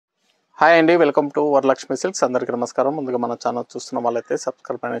Hi అండి, welcome to Varalakshmi silks. అందరికీ నమస్కారం. ముందుగా మన ఛానల్ చూస్తున్న వాళ్ళైతే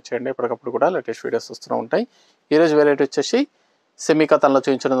సబ్స్క్రైబ్ అనేది చేయండి. ఎప్పటికప్పుడు కూడా లేటెస్ట్ వీడియోస్ వస్తూ ఉంటాయి. ఈరోజు వెరైటీ వచ్చేసి సెమీ కథన్లో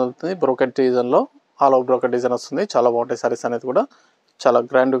చూపించడం జరుగుతుంది. బ్రోకెట్ డిజైన్లో ఆల్ ఓవర్ బ్రోకెట్ డిజైన్ వస్తుంది. చాలా బాగుంటాయి సారీస్ అనేది కూడా. చాలా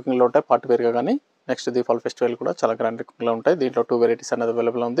గ్రాండ్ లుకింగ్లో ఉంటాయి. పార్టీ వేర్గా కానీ నెక్స్ట్ దీపావళి ఫెస్టివల్ కూడా చాలా గ్రాండ్ లుకింగ్లో ఉంటాయి. దీంట్లో 2 వెరైటీస్ అనేది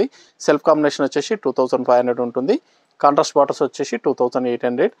అవైలబుల్ ఉంది. సెల్ఫ్ కాంబినేషన్ వచ్చేసి 2500 ఉంటుంది. కాంట్రాస్ట్ బార్డర్స్ వచ్చేసి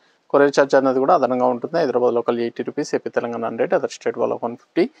 2800. కొరియర్ ఛార్జ్ అనేది కూడా అదనంగా ఉంటుంది. Hyderabad local 80 rupees, AP Telangana 100, other state వాళ్ళ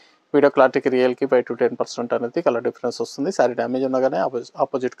 150. వీడియో క్లారిటీకి రియల్కి 5 to 10% అనేది కలర్ డిఫరెన్స్ వస్తుంది. సారీ డ్యామేజ్ ఉన్నా కానీ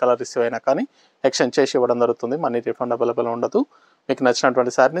ఆపోజిట్ కలర్ రిసీవ్ అయినా కానీ ఎక్స్చేంజ్ చేసి ఇవ్వడం జరుగుతుంది. మనీ రిఫండ్ అవైలబుల్ ఉండదు. మీకు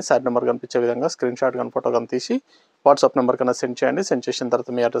నచ్చినటువంటి సారీని సారీ నెంబర్ కనిపించే విధంగా స్క్రీన్ షాట్ కానీ ఫోటో కానీ తీసి వాట్సాప్ నెంబర్ కన్నా సెండ్ చేయండి. సెండ్ చేసిన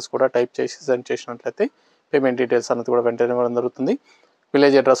తర్వాత మీ అడ్రస్ కూడా టైప్ చేసి సెండ్ చేసినట్లయితే పేమెంట్ డీటెయిల్స్ అనేది కూడా వెంటనే ఇవ్వడం జరుగుతుంది.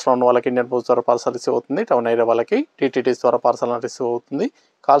 విలేజ్ అడ్రస్లో ఉన్న వాళ్ళకి ఇండియన్ పోస్ట్ ద్వారా పార్సల్ రిసీవ్ అవుతుంది. టౌన్ ఏరియా వాళ్ళకి టీటీడీస్ ద్వారా పార్సల్ రిసీవ్ అవుతుంది.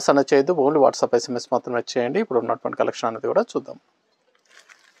 కాల్స్ అనేది చేయొద్దు, ఓన్లీ వాట్సాప్ SMS మాత్రమే చేయండి. ఇప్పుడు ఉన్నటువంటి కలెక్షన్ అనేది కూడా చూద్దాం.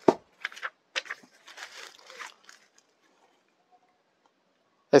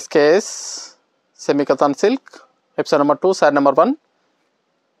 SKS semi katan silk episode number 2 sorry number 1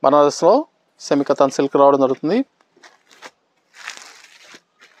 బనారస్లో semi katan silk రావడం జరుగుతుంది.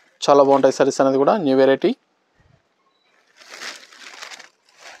 చాలా బాగుంటాయి సారీస్ అనేది కూడా. New variety.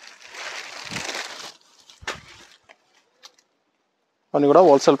 అన్నీ కూడా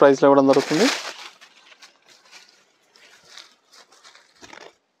హోల్సేల్ ప్రైస్లో ఇవ్వడం జరుగుతుంది.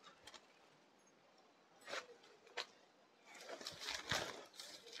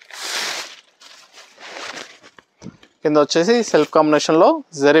 కింద వచ్చేసి సెల్ఫ్ కాంబినేషన్లో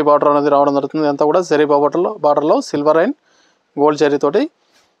జరీ బార్డర్ అనేది రావడం జరుగుతుంది. అంతా కూడా జరీ బార్డర్లో సిల్వర్ అండ్ గోల్డ్ జరీ తోటి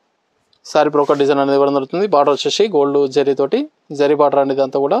సారీ బ్రోకర్ డిజైన్ అనేది ఇవ్వడం జరుగుతుంది. బార్డర్ వచ్చేసి గోల్డ్ జరీ తోటి, జరీ బార్డర్ అనేది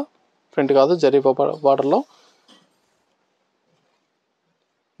అంతా కూడా ప్రింట్ కాదు, జరీ బార్డర్లో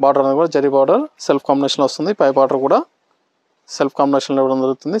బార్డర్ అనేది కూడా జరీ బార్డర్ సెల్ఫ్ కాంబినేషన్లో వస్తుంది. పై బార్డర్ కూడా సెల్ఫ్ కాంబినేషన్లో ఇవ్వడం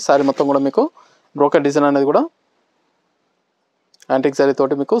జరుగుతుంది. సారీ మొత్తం కూడా మీకు బ్రోకర్ డిజైన్ అనేది కూడా యాంటిక్ జరీ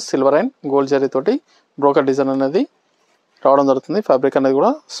తోటి మీకు సిల్వర్ అండ్ గోల్డ్ జరీ తోటి బ్రోకర్ డిజైన్ అనేది రావడం జరుగుతుంది. ఫ్యాబ్రిక్ అనేది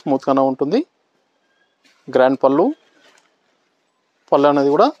కూడా స్మూత్గానే ఉంటుంది. గ్రాండ్ పళ్ళు అనేది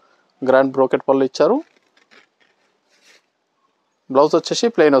కూడా గ్రాండ్ బ్రోకెట్ పళ్ళు ఇచ్చారు. బ్లౌజ్ వచ్చేసి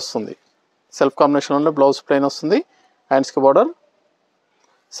ప్లెయిన్ వస్తుంది. సెల్ఫ్ కాంబినేషన్లో బ్లౌజ్ ప్లెయిన్ వస్తుంది. హ్యాండ్స్కి బార్డర్.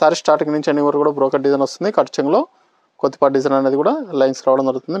 సారీ స్టార్టింగ్ నుంచి అన్ని వరకు కూడా బ్రోకెట్ డిజైన్ వస్తుంది. కట్ చెంగులో కొద్దిపాటి డిజైన్ అనేది కూడా లైన్స్ రావడం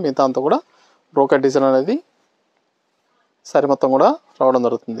జరుగుతుంది. మిగతా అంతా కూడా బ్రోకెట్ డిజైన్ అనేది సారీ మొత్తం కూడా రావడం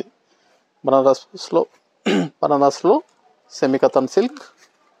జరుగుతుంది. బనారస్లో సెమీ కథన్ సిల్క్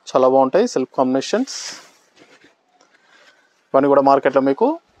చాలా బాగుంటాయి. సెల్ఫ్ కాంబినేషన్స్ ఇవన్నీ కూడా మార్కెట్లో మీకు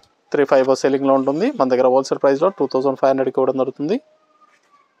 3-5 సెల్లింగ్లో ఉంటుంది. మన దగ్గర హోల్సేల్ ప్రైస్లో 2500కి ఇవ్వడం జరుగుతుంది.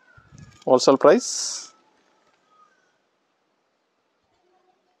 Wholesale price.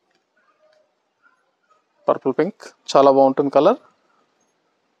 పర్పుల్ పింక్ చాలా బాగుంటుంది కలర్.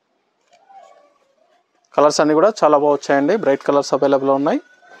 కలర్స్ అన్నీ కూడా చాలా బాగా వచ్చాయండి. బ్రైట్ కలర్స్ అవైలబుల్ ఉన్నాయి.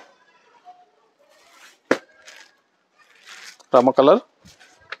 Rama colour.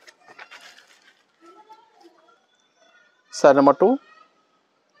 Sorry number 2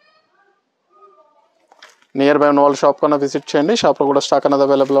 near by ఉన్న వాళ్ళ షాప్ కన్నా విజిట్ చేయండి. షాప్లో కూడా స్టాక్ అనేది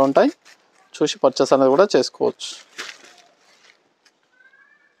అవైలబుల్ ఉంటాయి. చూసి పర్చేస్ అనేది కూడా చేసుకోవచ్చు.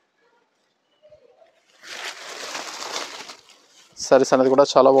 సారీస్ అనేది కూడా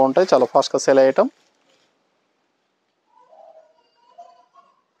చాలా బాగుంటాయి. చాలా ఫాస్ట్గా sale అయ్యేటం.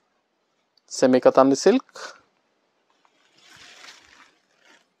 Semi katan silk.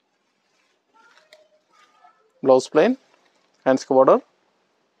 Blouse plain, హ్యాండ్స్కి బార్డర్.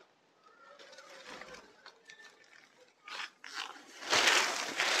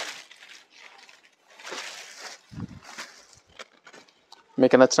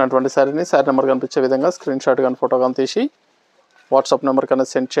 మీకు నచ్చినటువంటి సారీని సారీ నెంబర్ కనిపించే విధంగా స్క్రీన్ షాట్ కానీ ఫోటో కానీ తీసి వాట్సాప్ నెంబర్ కన్నా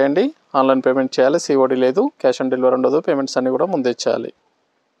సెండ్ చేయండి. ఆన్లైన్ పేమెంట్ చేయాలి. COD లేదు, క్యాష్ ఆన్ డెలివరీ ఉండదు. పేమెంట్స్ అన్నీ కూడా ముందే చేయాలి.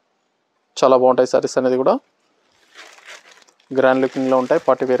 చాలా బాగుంటాయి సారీస్ అనేది కూడా. గ్రాండ్ లుకింగ్లో ఉంటాయి.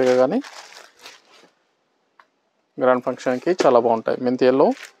 పార్టీ వేర్గా కానీ గ్రాండ్ ఫంక్షన్కి చాలా బాగుంటాయి. మెంతి ఎల్లో.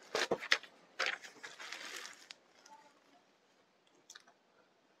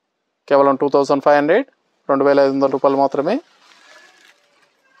 కేవలం 2500, 2500 రూపాయలు మాత్రమే.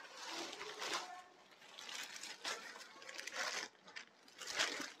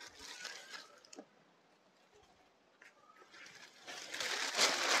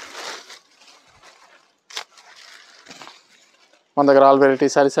 మన దగ్గర ఆల్ వెరైటీ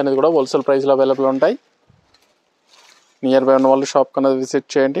సారీస్ అనేది కూడా హోల్సేల్ ప్రైస్లో అవైలబుల్ ఉంటాయి. నియర్ బై ఉన్న వాళ్ళు షాప్ కన్నా విజిట్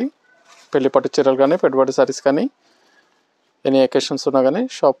చేయండి. పెళ్లి పట్టు చీరలు కానీ పెట్టుబడి సారీస్ కానీ ఎనీ అకేషన్స్ ఉన్నా కానీ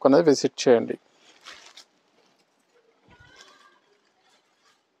షాప్ కన్నా విజిట్ చేయండి.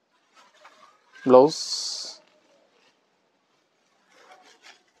 బ్లౌజ్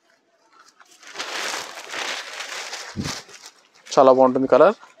చాలా బాగుంటుంది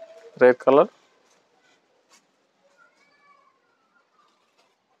colour, rare colour.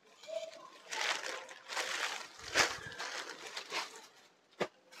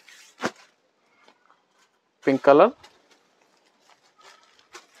 Pink colour,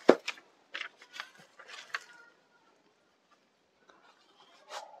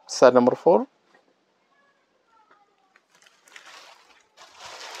 sorry number 4.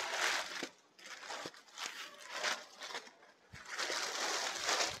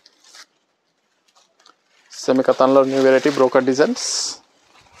 Semi కథన్లో new variety broker designs.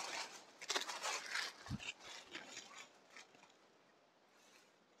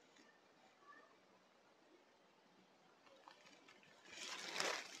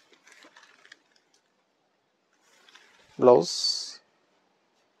 Blouse,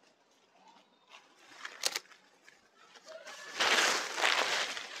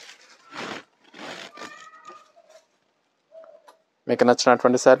 మీకు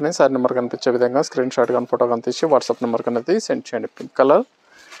నచ్చినటువంటి శారీ నెంబర్ కనిపించే విధంగా స్క్రీన్ షాట్ కానీ ఫోటో కానీ తీసి వాట్సాప్ నెంబర్ అనేది సెండ్ చేయండి. పింక్ కలర్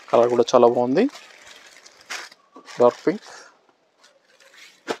కూడా చాలా బాగుంది. Dark pink,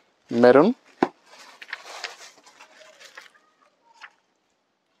 maroon,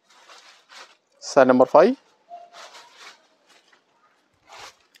 sari number 5.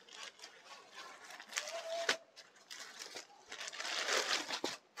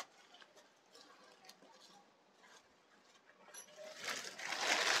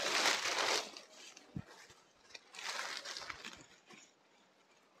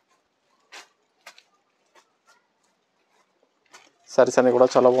 Saris అన్ని కూడా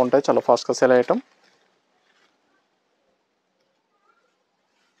చాలా బాగుంటాయి, చాలా ఫాస్ట్గా sale అయ్యటం.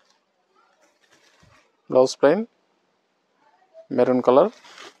 Blouse plain, maroon colour.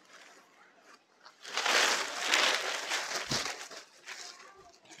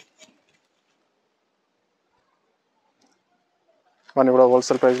 ఇవన్నీ కూడా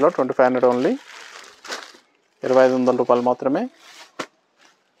హోల్సేల్ ప్రైస్లో 2500 ఓన్లీ, 2500 రూపాయలు మాత్రమే.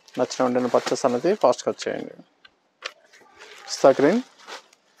 నచ్చిన వెంటనే పర్చేస్ అనేది ఫాస్ట్గా చేయండి. పిస్తా గ్రీన్,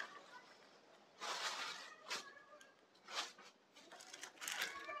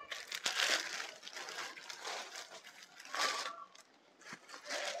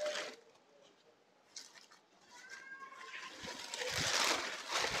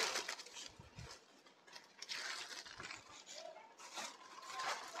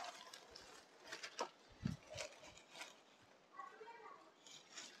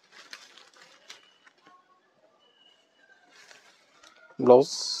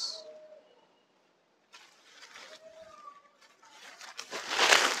 బ్లౌజ్,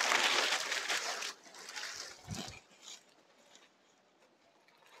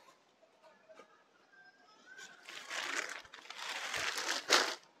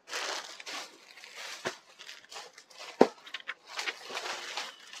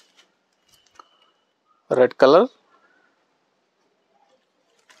 రెడ్ కలర్,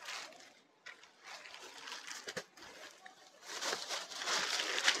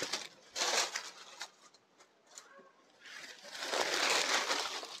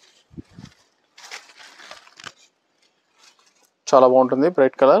 చాలా బాగుంటుంది.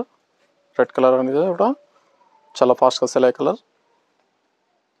 బ్రైట్ కలర్, రెడ్ కలర్ అనేది కూడా చాలా ఫాస్ట్గా సెల్ అయ్యే కలర్.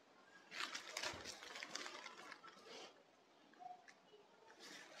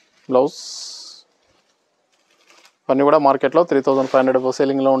 బ్లౌజ్, ఇవన్నీ కూడా మార్కెట్లో 3500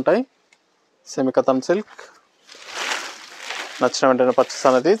 సేలింగ్లో ఉంటాయి. Semi కథన్ silk. నచ్చిన వెంటనే పర్చేస్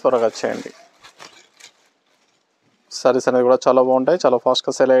అనేది త్వరగా చేయండి. సారీస్ అనేది కూడా చాలా బాగుంటాయి, చాలా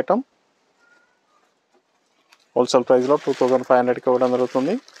ఫాస్ట్గా సేల్ అయ్యటం. హోల్సేల్ ప్రైస్లో 2500కి ఇవ్వడం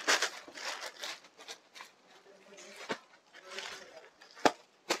జరుగుతుంది.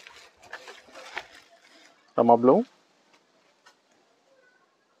 రమా బ్లూ,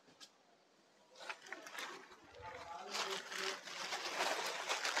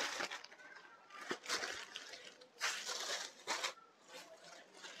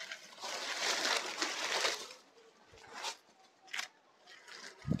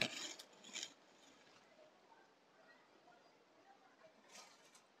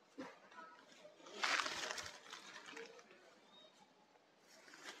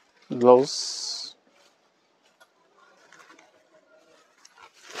 బ్లౌజ్,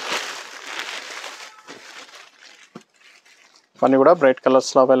 ఇవన్నీ కూడా బ్రైట్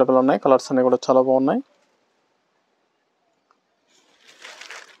కలర్స్లో అవైలబుల్ ఉన్నాయి. కలర్స్ అన్నీ కూడా చాలా బాగున్నాయి.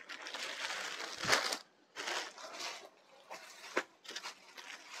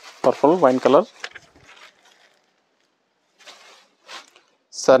 Purple, wine colour.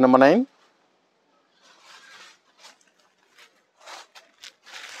 Sorry number 9.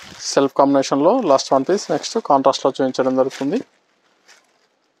 Self కాంబినేషన్లో లాస్ట్ 1 పీస్. నెక్స్ట్ కాంట్రాస్ట్లో చూపించడం జరుగుతుంది.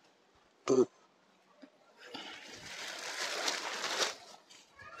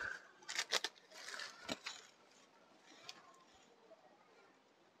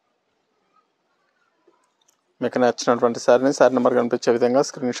 మీకు నచ్చినటువంటి శారీని శారీ నెంబర్ కనిపించే విధంగా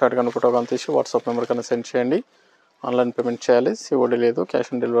స్క్రీన్ షాట్ కానీ ఫోటో కానీ తీసి వాట్సాప్ నెంబర్ కన్నా సెండ్ చేయండి. ఆన్లైన్ పేమెంట్ చేయాలి, సిఓడి లేదు, క్యాష్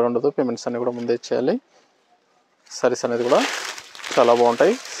ఆన్ డెలివరీ ఉండదు. పేమెంట్స్ అన్నీ కూడా ముందే చేయాలి. సారీస్ అనేది కూడా చాలా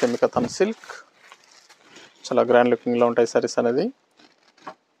బాగుంటాయి. సెమీ కథన్ సిల్క్, చాలా గ్రాండ్ లుకింగ్లో ఉంటాయి సారీస్ అనేది.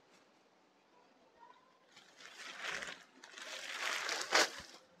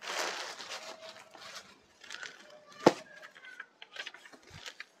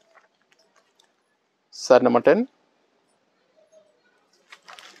 Sorry number 10.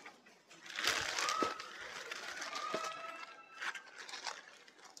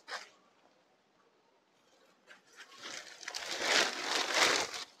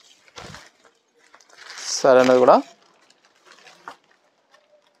 సారీ అనేది కూడా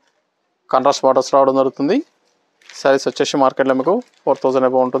కాంట్రాస్ట్ బార్డర్స్ రావడం జరుగుతుంది. సారీస్ వచ్చేసి మార్కెట్లో మీకు 4000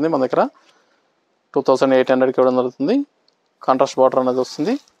 అబౌవ్ ఉంటుంది, మన దగ్గర 2800కి ఇవ్వడం జరుగుతుంది. కాంట్రాస్ట్ బార్డర్ అనేది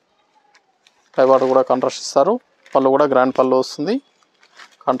వస్తుంది. పై బార్డర్ కూడా కాంట్రాస్ట్ ఇస్తారు. పళ్ళు కూడా గ్రాండ్ పళ్ళు వస్తుంది,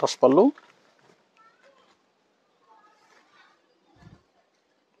 కాంట్రాస్ట్ పళ్ళు.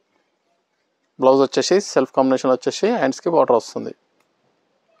 బ్లౌజ్ వచ్చేసి సెల్ఫ్ కాంబినేషన్ వచ్చేసి హ్యాండ్స్కి బార్డర్ వస్తుంది.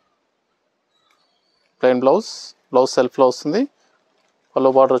 ప్లెయిన్ బ్లౌజ్ సెల్ఫ్లో వస్తుంది. పళ్ళు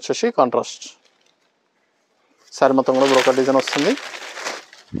బార్డర్ వచ్చేసి కాంట్రాస్ట్. శారీ మొత్తం కూడా బ్రోకెట్ డిజైన్ వస్తుంది.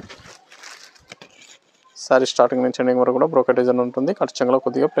 శారీ స్టార్టింగ్ నుంచి ఎండింగ్ వరకు కూడా బ్రోకెట్ డిజైన్ ఉంటుంది. ఖచ్చితంగా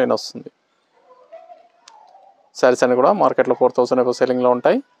కొద్దిగా ప్లెయిన్ వస్తుంది. శారీస్ అన్ని కూడా మార్కెట్లో 4000 అబౌవ్ సెల్లింగ్లో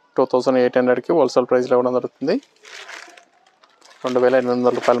ఉంటాయి. 2800కి హోల్సేల్ ప్రైస్లో ఇవ్వడం జరుగుతుంది.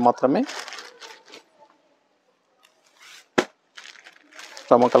 2800 రూపాయలు మాత్రమే.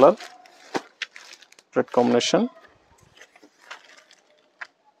 Rama colour red combination,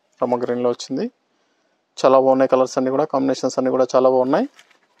 Rama గ్రీన్లో వచ్చింది. చాలా బాగున్నాయి కలర్స్ అన్నీ కూడా, కాంబినేషన్స్ అన్నీ కూడా చాలా బాగున్నాయి.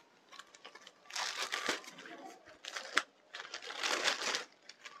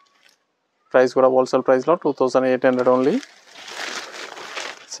 ప్రైస్ కూడా హోల్సేల్ ప్రైస్లో 2800 ఓన్లీ.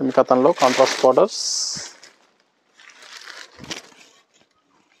 Semi కథన్లో contrast borders.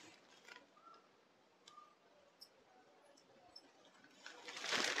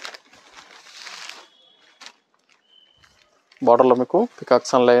 బార్డర్లో మీకు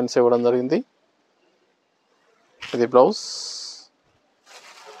పికాక్స్ అండ్ లైన్స్ ఇవ్వడం జరిగింది. ఇది బ్లౌజ్.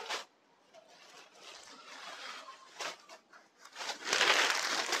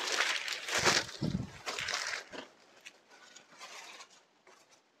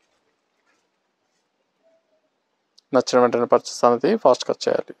 నచ్చిన వెంటనే పర్చేస్ అనేది ఫాస్ట్గా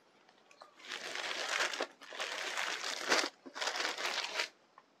చేయాలి.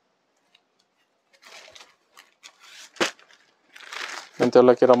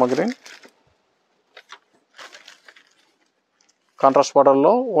 మెంతోళ్ళకి రమ గ్రీన్. కాంట్రాస్ట్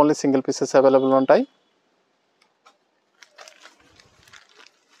బార్డర్లో ఓన్లీ సింగిల్ పీసెస్ అవైలబుల్ ఉంటాయి.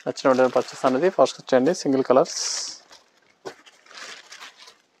 నచ్చిన వెంటనే పర్చేస్ అనేది ఫాస్ట్గా చేయండి. Single colours.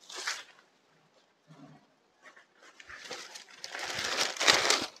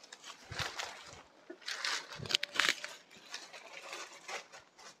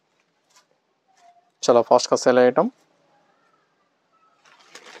 చాలా ఫాస్ట్గా sale అయ్యటం.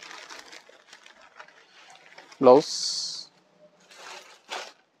 Blouse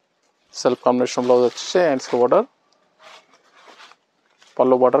self combination blouse వచ్చేసి హ్యాండ్స్కి బార్డర్,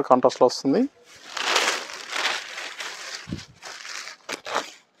 పళ్ళు బార్డర్ కాంట్రాస్ట్లో వస్తుంది.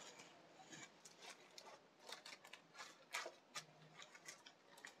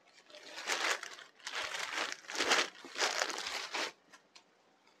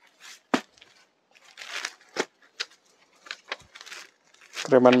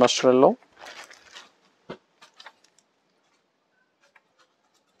 క్రీమ్ అండ్ మస్టర్డ్లో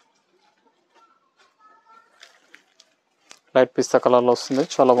లైట్ పిస్తా కలర్లో వస్తుంది.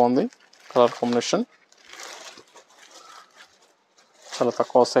 చాలా బాగుంది కలర్ కాంబినేషన్. చాలా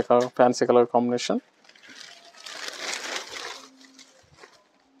తక్కువ వస్తాయి colour, fancy colour combination.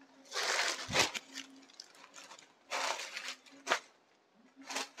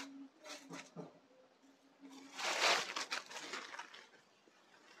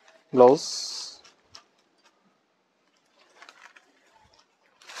 Blouse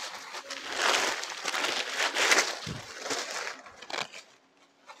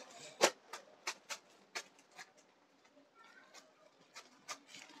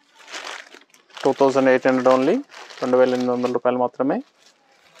 $2800 only. 2800 రూపాయలు మాత్రమే.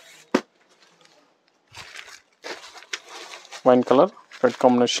 Wine colour red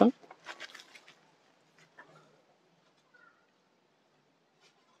combination.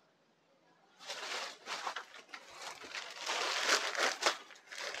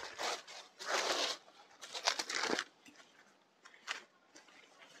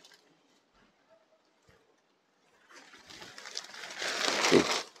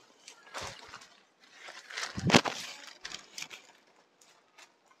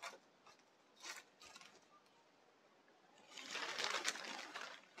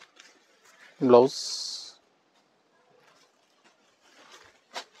 Blouse,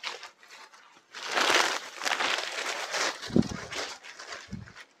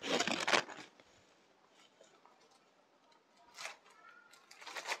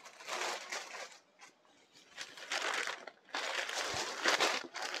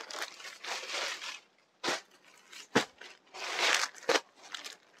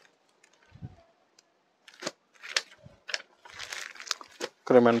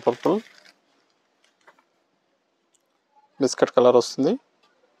 cream and purple, biscuit colour వస్తుంది.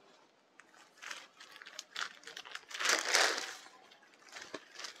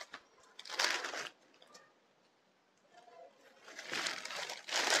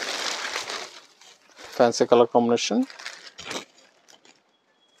 Fancy colour combination.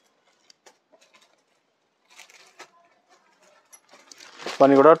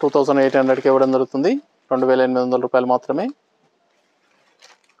 ఇవన్నీ కూడా 2800కి ఇవ్వడం జరుగుతుంది. 2800 రూపాయలు మాత్రమే.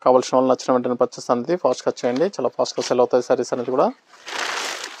 కావాల్సిన వాళ్ళు నచ్చిన వెంటనే పర్చేస్ అనేది ఫాస్ట్గా చేయండి. చాలా ఫాస్ట్గా సెల్ అవుతాయి సారీస్ అనేది కూడా.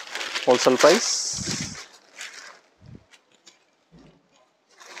 Wholesale price.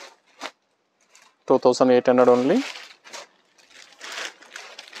 $2800 only.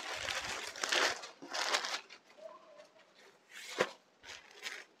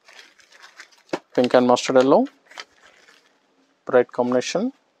 Pink and mustard yellow, bright combination.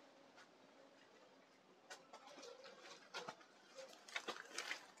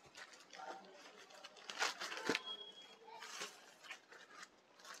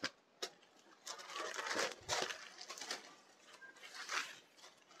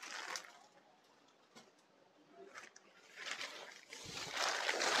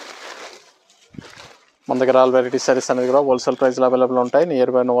 మన దగ్గర ఆల్ వెరైటీ సారీస్ అనేది కూడా హోల్సేల్ ప్రైస్లో అవైలబుల్ ఉంటాయి.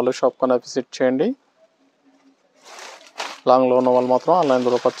 నియర్ బై ఉన్న వాళ్ళు షాప్ కొని విజిట్ చేయండి. లాంగ్లో ఉన్న వాళ్ళు మాత్రం ఆన్లైన్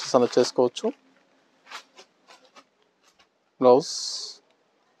ద్వారా పర్చేస్ అనేది చేసుకోవచ్చు. బ్లౌజ్,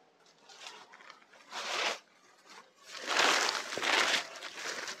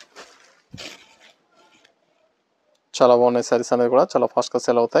 చాలా బాగున్నాయి సారీస్ అనేది కూడా. చాలా ఫాస్ట్గా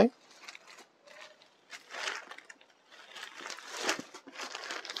సేల్ అవుతాయి.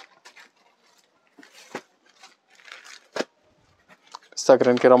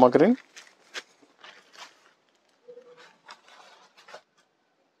 గ్రీన్ కి రామా గ్రీన్,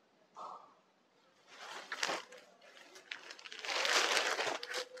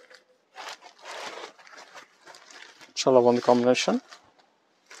 చాలా బాగుంది కాంబినేషన్.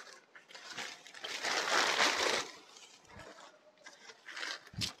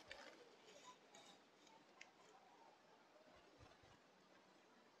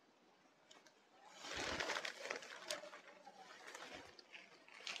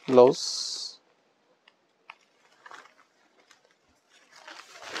 బ్లౌజ్,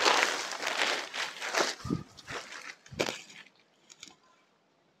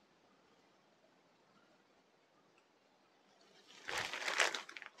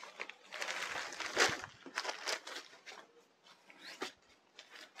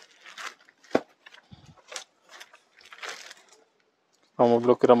 రామ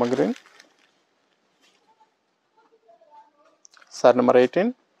బ్లూ కి Rama green. Sorry number 18.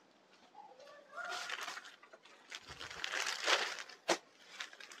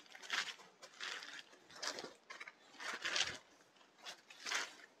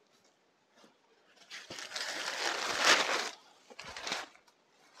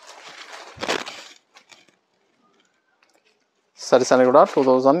 Saris అని కూడా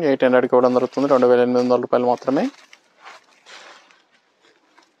 2800కి ఇవ్వడం జరుగుతుంది. 2800 రూపాయలు మాత్రమే.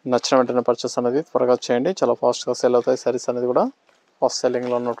 నచ్చిన వెంటనే పర్చేస్ అనేది త్వరగా చేయండి. చాలా ఫాస్ట్గా సేల్ అవుతాయి సారీస్ అనేది కూడా. ఫాస్ట్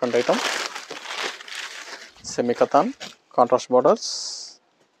సెల్లింగ్లో ఉన్నటువంటి item. Semi katan, contrast borders,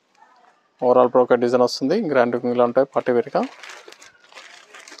 overall brocade design వస్తుంది. గ్రాండ్ లుకింగ్లో ఉంటాయి party వేర్గా.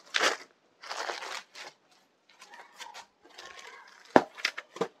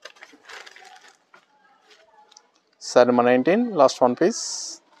 Sorry number 19, last one piece.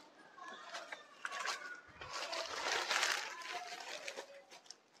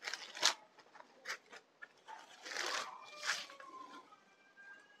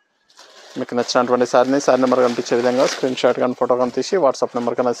 మీకు నచ్చినటువంటి సారీ నెంబర్ కనిపించే విధంగా స్క్రీన్ షాట్ కానీ ఫోటో కానీ తీసి వాట్సాప్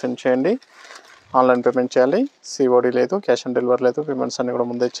నెంబర్ కన్నా సెండ్ చేయండి. ఆన్లైన్ పేమెంట్ చేయాలి. సిఓడి లేదు, క్యాష్ ఆన్ డెలివరీ లేదు. పేమెంట్స్ అన్నీ కూడా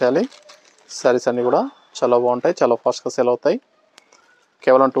ముందే చేయాలి. సారీస్ అన్నీ కూడా చాలా బాగుంటాయి. చాలా ఫాస్ట్గా సేల్ అవుతాయి.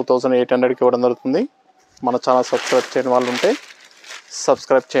 కేవలం 2800కి ఇవ్వడం జరుగుతుంది. మన ఛానల్ సబ్స్క్రైబ్ చేయని వాళ్ళు ఉంటే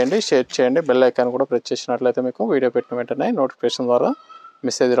సబ్స్క్రైబ్ చేయండి, షేర్ చేయండి. బెల్ ఐకాన్ కూడా ప్రెస్ చేసినట్లయితే మీకు వీడియో పెట్టిన వెంటనే నోటిఫికేషన్ ద్వారా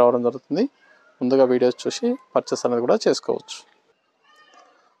మెసేజ్ రావడం జరుగుతుంది. ముందుగా వీడియోస్ చూసి పర్చేస్ అనేది కూడా చేసుకోవచ్చు.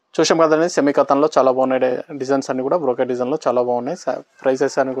 చూసాం కదండి, సెమీ కథన్లో చాలా బాగున్నాయి డిజైన్స్ అన్ని కూడా. బ్రోకెట్ డిజైన్లో చాలా బాగున్నాయి.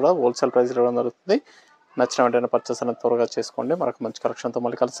 ప్రైసెస్ అన్ని కూడా హోల్సేల్ ప్రైస్ ఇవ్వడం జరుగుతుంది. నచ్చిన వెంటనే పర్చేస్ అనేది త్వరగా చేసుకోండి. మరొక మంచి కలెక్షన్తో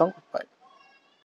మళ్ళీ కలుస్తాం. బాయ్.